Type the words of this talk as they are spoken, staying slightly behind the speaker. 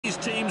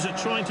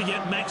trying to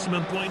get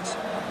maximum points,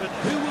 but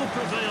who will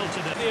prevail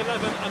today? The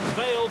 11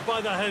 unveiled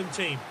by the home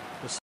team.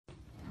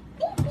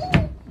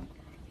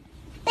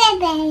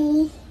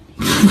 Baby.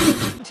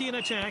 In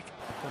attack,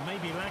 but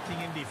maybe lacking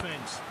in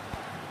defence.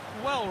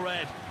 Well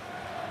read.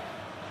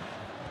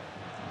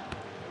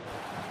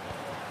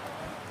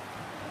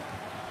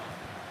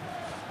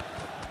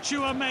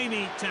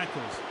 Chouameni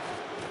tackles.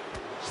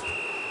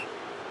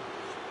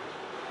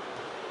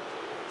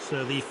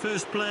 So the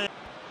first player.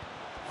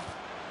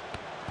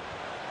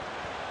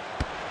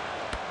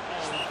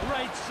 Oh,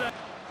 great save.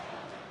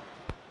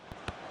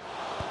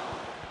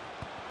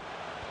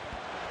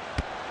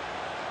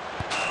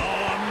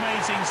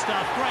 Amazing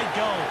stuff, great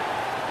goal.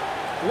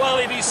 Well,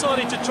 he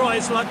decided to try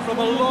his luck from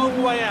a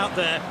long way out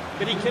there,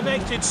 but he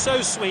connected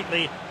so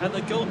sweetly, and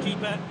the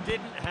goalkeeper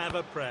didn't have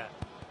a prayer.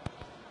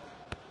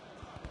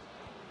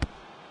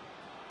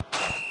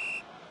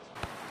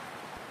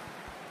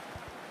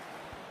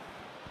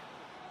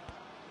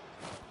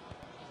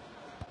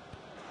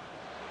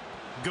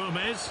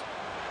 Gomez.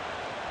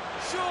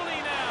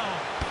 Surely now.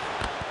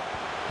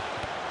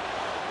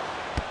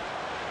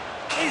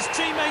 His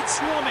teammates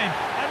swarm him,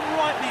 and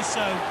rightly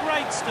so.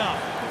 Great stuff.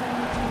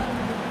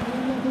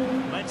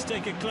 Let's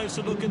take a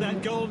closer look at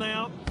that goal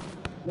now.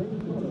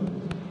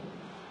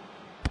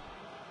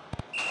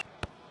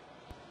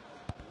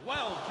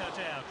 Well cut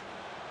out.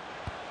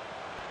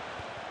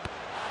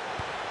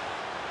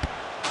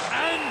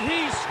 And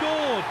he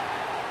scored.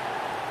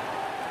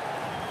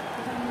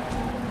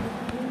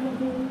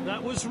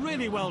 That was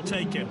really well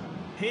taken.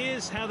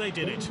 Here's how they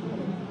did it.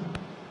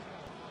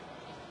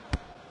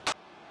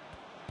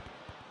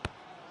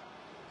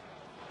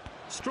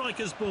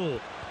 Striker's ball.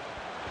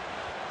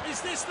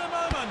 Is this the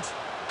moment?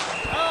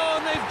 Oh,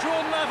 and they've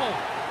drawn level.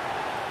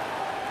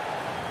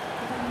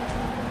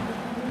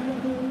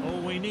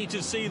 Oh, we need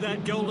to see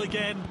that goal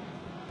again.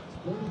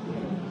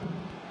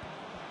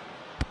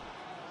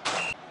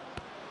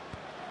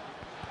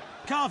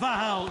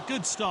 Carvajal,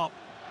 good stop.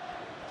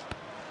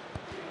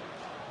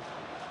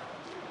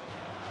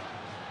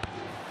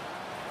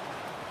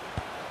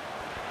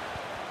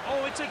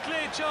 Oh, it's a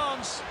clear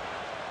chance.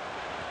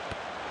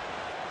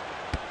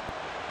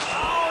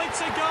 Oh,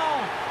 it's a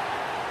goal.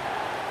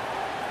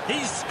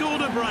 He's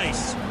scored a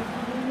brace.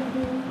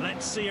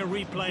 Let's see a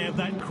replay of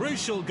that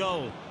crucial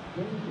goal.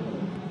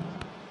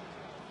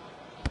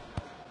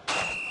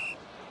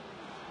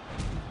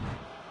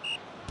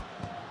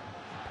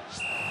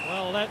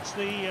 Well, that's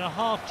the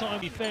half-time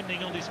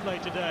defending on display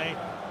today.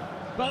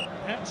 But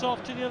hats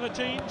off to the other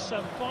teams.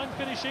 Some fine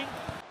finishing.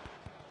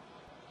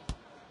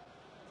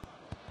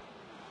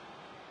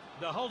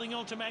 They're holding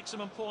on to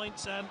maximum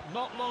points and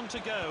not long to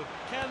go.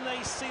 Can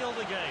they seal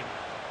the game?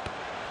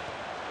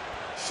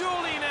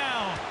 Surely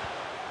now.